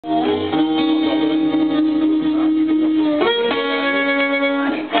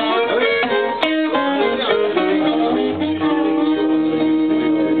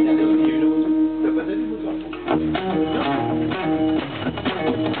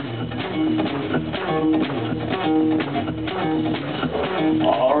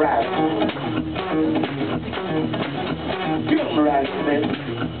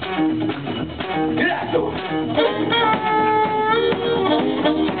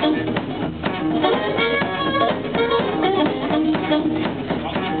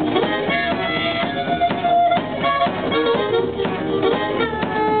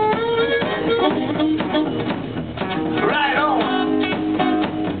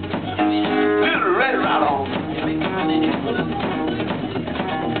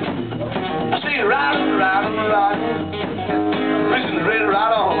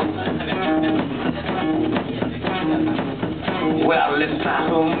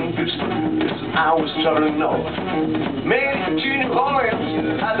in Houston, I was traveling north. Made it to New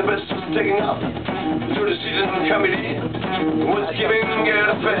Orleans, had the best was taking up. So the season coming in was giving get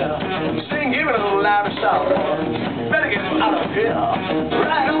a fair. Saying giving a loud shout, better get out of here.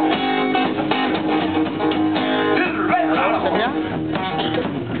 Right on. This is right on.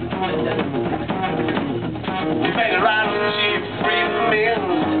 You made it right on, cheap, free men,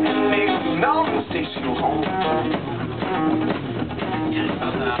 and make no mistakes you home.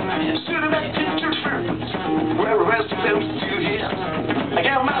 Should have met you to fruit, where the rest of them still here. I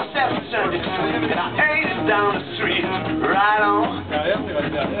got myself a Sunday, and I ate it down the street. Right on.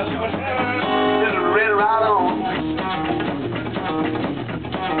 Little red right on.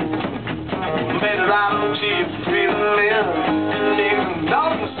 Made it right on, cheap, free men, and make no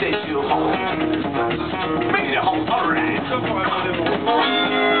mistakes you home. Make it home, alright.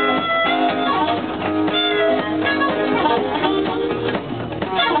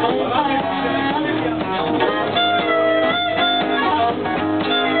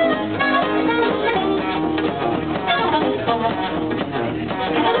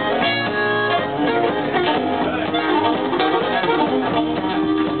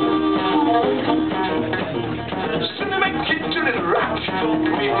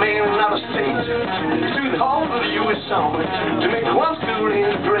 We may not have stayed through the whole of the U.S. song to make one school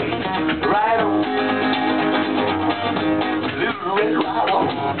in great. Right on, little red right on.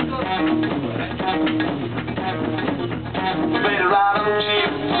 Made it right on,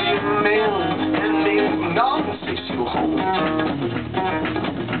 cheap, free men, and make no mistakes you home.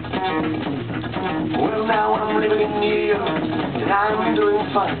 Well, now I'm living in New York, and I'm doing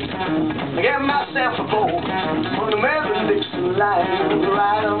fine. I got myself a bowl on the Maryland-Dixon line.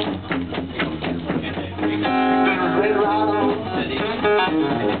 Right on, little red right on.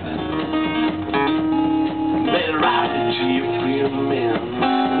 Better ride it, cheap, free men,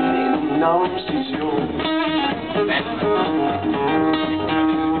 and no mistakes you home.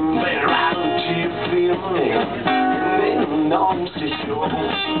 Better ride it, cheap, free men, and no mistakes you home.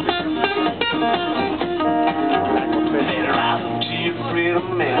 Better ride it, cheap, free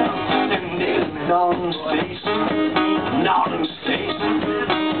men, and no mistakes, no mistakes,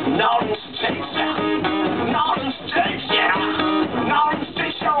 no mistakes, no mistakes, yeah, no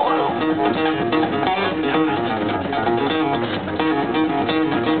mistakes,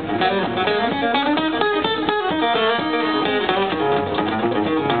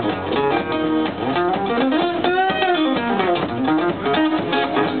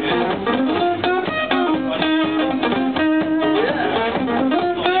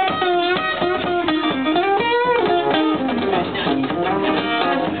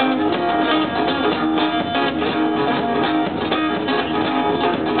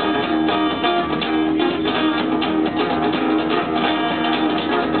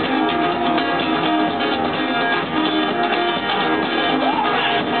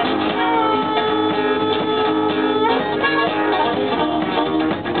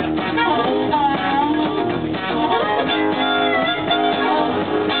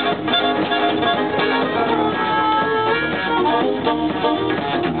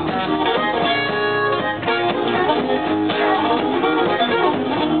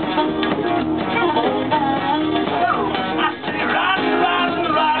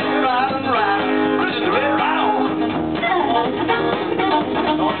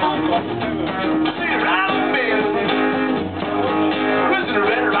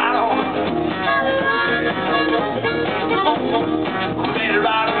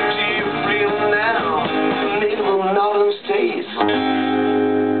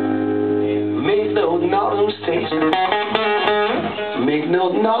 make no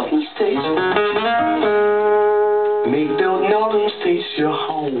northern states, make no northern states your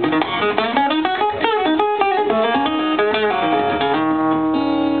home.